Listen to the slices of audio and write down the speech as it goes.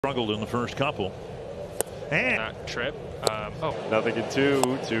Struggled in the first couple. And trip. Nothing in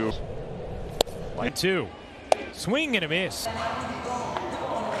two. Like two. Swing and a miss.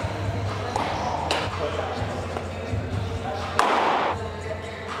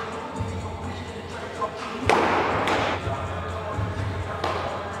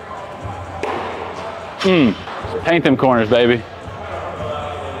 Paint them corners, baby.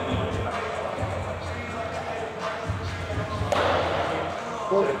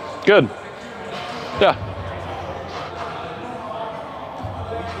 Good. Yeah.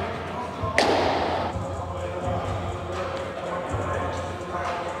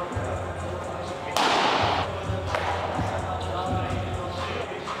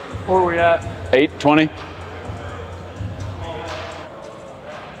 Where are we at? 8-20.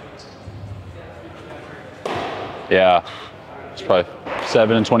 Yeah. It's probably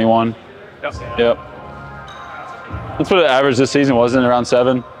 7-21. Yep. That's what the average this season wasn't, around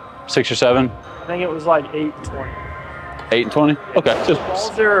 7, 6 or 7. I think it was like 8-20. 8-20? Okay. Just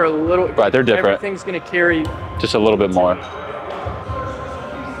balls are a little right, they're different. Everything's gonna carry just a little bit more.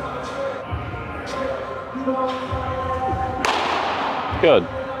 Good.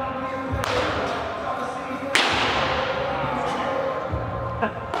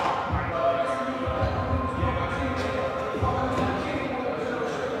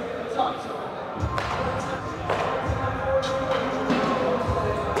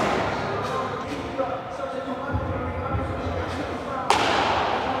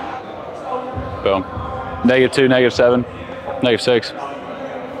 Boom. -2, -7, -6.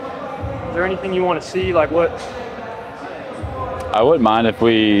 Is there anything you want to see? Like what? I wouldn't mind if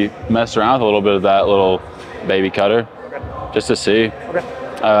we messed around with a little bit of that little baby cutter, just to see. Okay.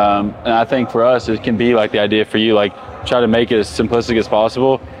 And I think for us, it can be like the idea for you, like try to make it as simplistic as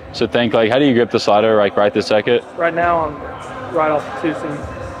possible. So think like, how do you grip the slider like right this second? Right now, I'm right off the 2 seam.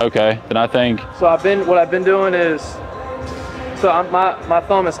 Okay, then I think. So what I've been doing is, my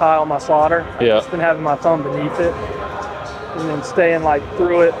thumb is high on my slider. I've Yeah. just been having my thumb beneath it, and then staying like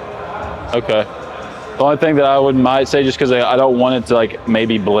through it. Okay. The only thing that I might say, just because I don't want it to like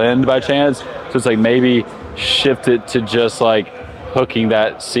maybe blend by chance, so it's like maybe shift it to just like hooking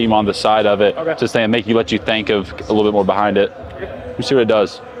that seam on the side of it, okay. just saying let you think of a little bit more behind it. Let's see what it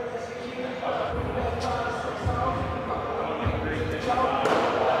does.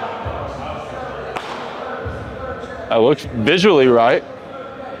 That looks visually right.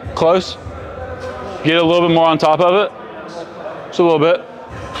 Close. Get a little bit more on top of it. Just a little bit.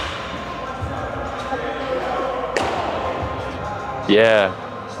 Yeah.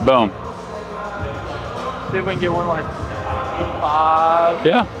 Boom. See if we can get one like 5.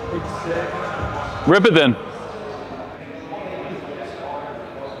 Yeah. 6. Rip it then.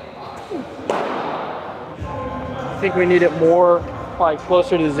 I think we need it more like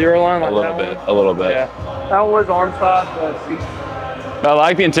closer to the 0 line. Like A little bit. Yeah. That one was arm side, but I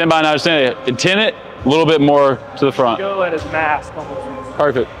like the intent behind it. I understand it. Intent it a little bit more to the front. go at his mask almost.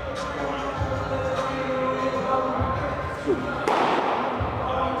 Perfect.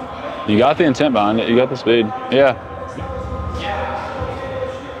 You got the intent behind it. You got the speed. Yeah.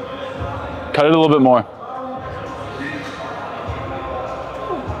 Cut it a little bit more.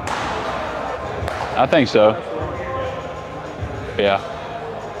 I think so. Yeah.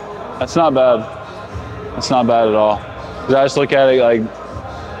 That's not bad. That's not bad at all. Because I just look at it like,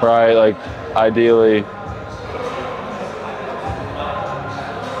 right, like ideally.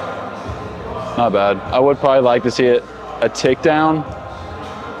 Not bad. I would probably like to see it a tick down.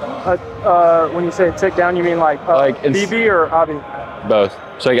 When you say tick down, you mean like BB or Abby? Both.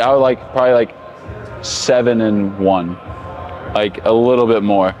 So like, I would like probably like 7 and 1, like a little bit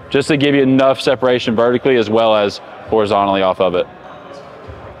more, just to give you enough separation vertically as well as horizontally off of it.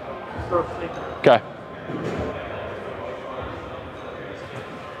 Okay.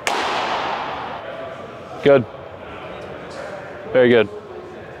 Good. Very good.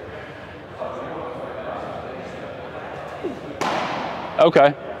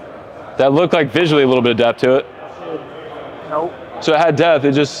 Okay. That looked like visually a little bit of depth to it. Nope. So it had depth,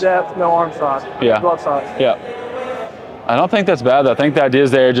 it just... Depth, no arm side. Yeah. Glove side. Yeah. I don't think that's bad. I think the idea is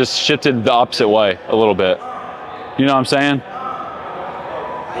there just shifted the opposite way a little bit. You know what I'm saying?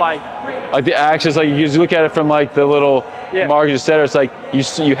 Like the axis, like you look at it from like the little mark you said, it's like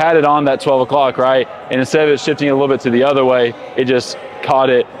you had it on that 12 o'clock, right? And instead of it shifting a little bit to the other way, it just caught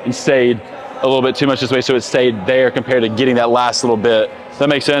it and stayed a little bit too much this way, so it stayed there compared to getting that last little bit. Does that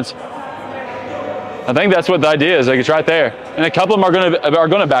make sense? I think that's what the idea is. Like it's right there, and a couple of them are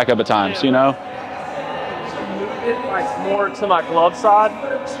gonna back up at times, you know. It like more to my glove side.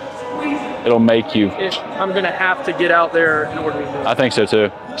 it'll make you. I'm going to have to get out there in order to do it. I think so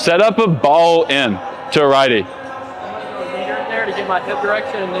too. Set up a ball in to a righty. I'm going to go leader in there to get my hip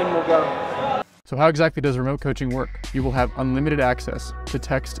direction, and then we'll go. So how exactly does remote coaching work? You will have unlimited access to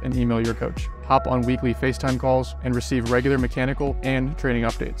text and email your coach, hop on weekly FaceTime calls, and receive regular mechanical and training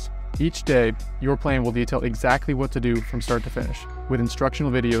updates. Each day, your plan will detail exactly what to do from start to finish, with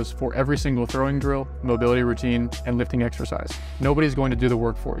instructional videos for every single throwing drill, mobility routine, and lifting exercise. Nobody's going to do the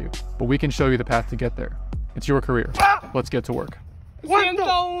work for you, but we can show you the path to get there. It's your career. Let's get to work.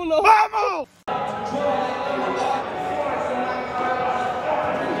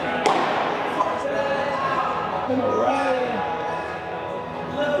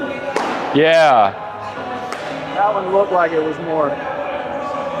 Yeah. That one looked like it was more.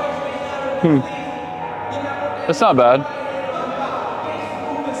 That's not bad.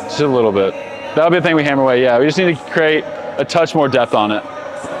 Just a little bit. That'll be the thing we hammer away. Yeah, we just need to create a touch more depth on it.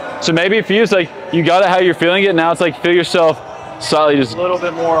 So maybe if you, it's like, you got it how you're feeling it, now it's like feel yourself slightly just. A little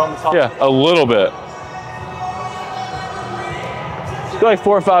bit more on the top. Yeah, a little bit. Just go like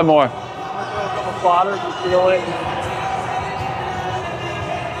 4 or 5 more. A couple plotters, you feel it.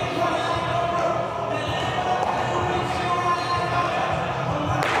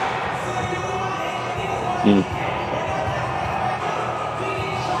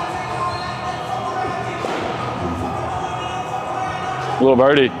 Little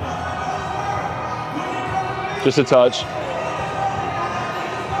birdie. Just a touch.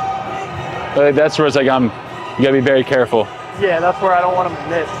 But that's where it's like you gotta be very careful. Yeah, that's where I don't want them to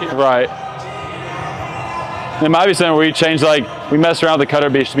miss. You know? Right. There might be something where we change, like, we mess around with the cutter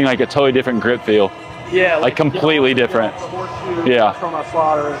beach being like a totally different grip feel. Yeah. Like completely different. Yeah. From my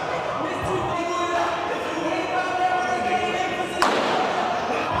slaughter.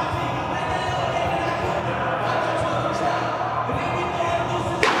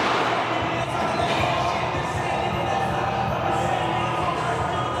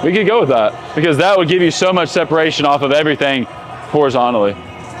 We could go with that because that would give you so much separation off of everything horizontally,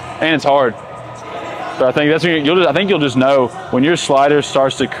 and it's hard. But I think that's when you'll just know when your slider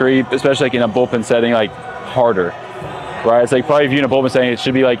starts to creep, especially like in a bullpen setting, like harder, right? It's like probably if you're in a bullpen setting, it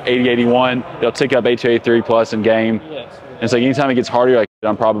should be like 80, 81. It'll tick up 82, 83 plus in game. Yes. And it's like anytime it gets harder, you're like,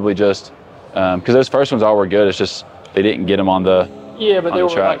 I'm probably just because those first ones all were good. It's just they didn't get them on the but they were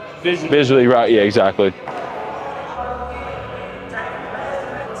track. like Visually, right? Yeah, exactly.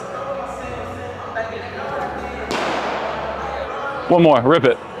 One more, rip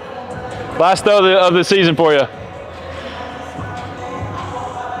it. Last throw of the season for you.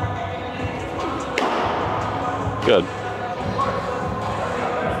 Good.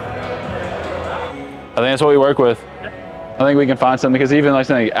 I think that's what we work with. I think we can find something because even like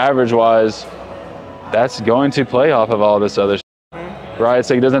something average-wise, that's going to play off of all this other right? It's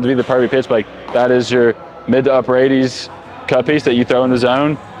like it doesn't have to be the perfect pitch, but like that is your mid to upper 80s cut piece that you throw in the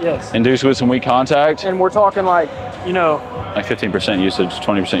zone. Yes. Induce with some weak contact. And we're talking like, you know, like 15% usage,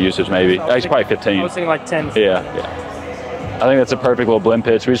 20% usage maybe. Actually, probably 15. I was thinking like 10. Yeah, yeah. I think that's a perfect little blend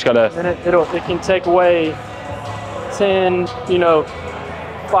pitch. We just gotta. And it can take away 10,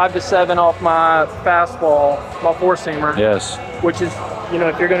 5 to 7 off my fastball, my 4-seamer. Yes. Which is,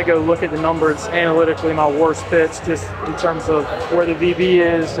 if you're going to go look at the numbers analytically, my worst pitch, just in terms of where the VB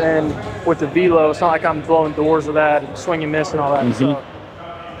is and with the velo. It's not like I'm blowing doors with that and swing and miss and all that. So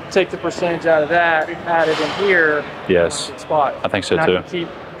take the percentage out of that, add it in here. Yes. Spot. I think so too.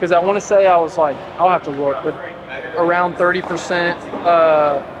 Because I want to say I was like, I'll have to look, but around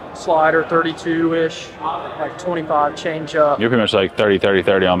 30% slider, 32-ish, like 25 change up. You're pretty much like 30, 30,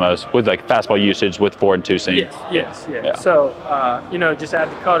 30 almost with like fastball usage with 4 and 2 seam. Yes. So, just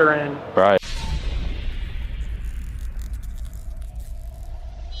add the cutter in. Right.